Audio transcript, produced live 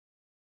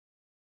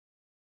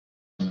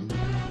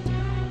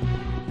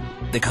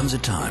There comes a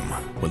time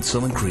when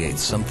someone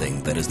creates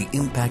something that has the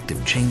impact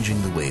of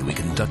changing the way we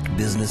conduct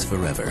business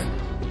forever.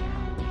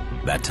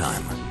 That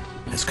time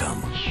has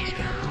come.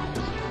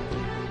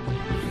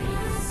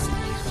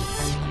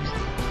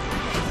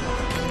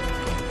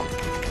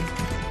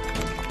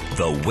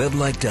 The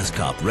web-like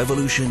desktop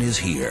revolution is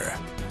here.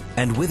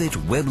 And with it,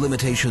 web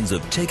limitations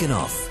have taken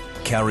off,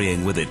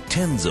 carrying with it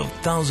tens of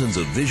thousands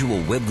of Visual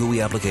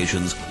WebGui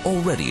applications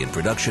already in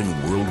production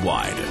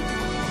worldwide.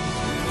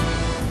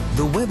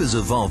 The web is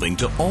evolving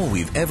to all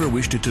we've ever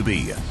wished it to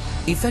be.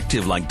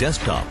 Effective like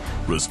desktop,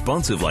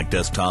 responsive like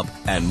desktop,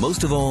 and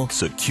most of all,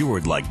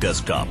 secured like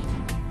desktop.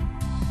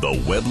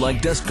 The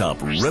web-like desktop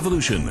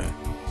revolution.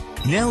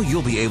 Now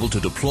you'll be able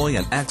to deploy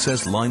and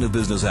access line of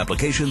business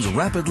applications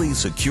rapidly,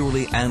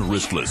 securely, and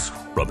riskless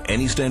from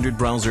any standard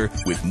browser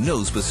with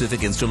no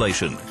specific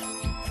installation.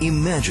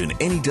 Imagine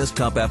any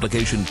desktop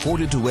application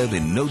ported to web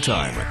in no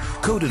time,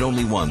 coded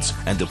only once,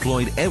 and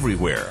deployed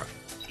everywhere.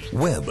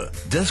 Web,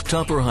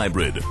 desktop or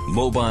hybrid,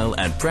 mobile,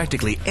 and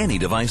practically any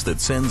device that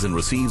sends and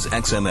receives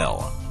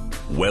XML.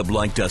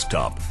 Web-like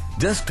desktop.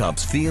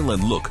 Desktops feel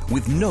and look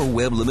with no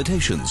web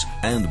limitations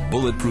and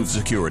bulletproof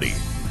security.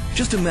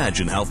 Just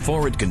imagine how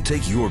far it can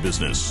take your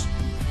business.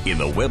 In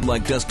the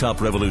web-like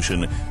desktop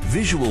revolution,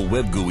 Visual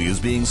WebGui is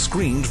being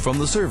screened from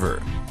the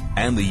server,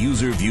 and the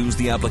user views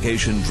the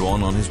application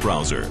drawn on his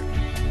browser.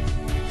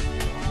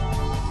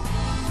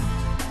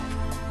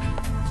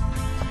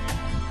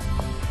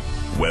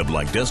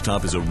 Web-like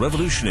desktop is a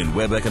revolution in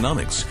web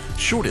economics.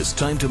 Shortest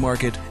time to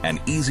market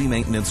and easy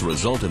maintenance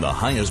result in the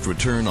highest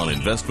return on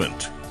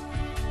investment.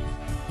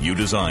 You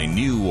design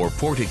new or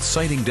port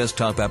exciting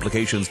desktop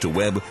applications to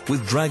web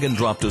with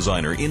drag-and-drop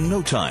designer in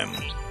no time.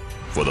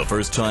 For the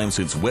first time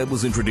since web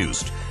was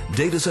introduced,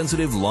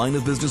 data-sensitive line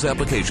of business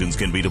applications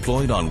can be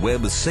deployed on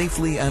web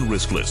safely and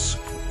riskless.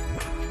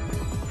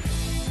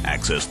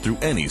 Accessed through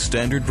any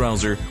standard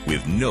browser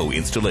with no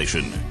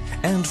installation,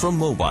 and from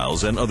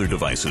mobiles and other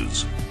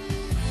devices.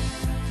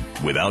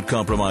 Without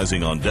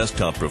compromising on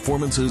desktop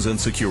performances and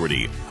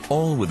security,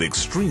 all with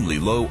extremely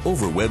low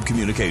over-web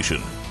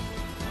communication.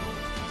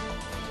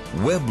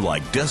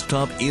 Web-like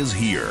desktop is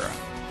here,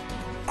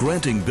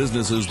 granting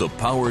businesses the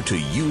power to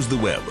use the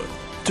web,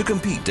 to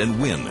compete and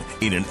win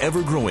in an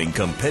ever-growing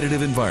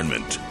competitive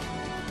environment.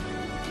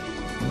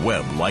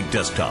 Web-like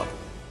desktop.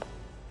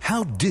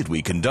 How did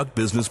we conduct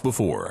business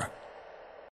before?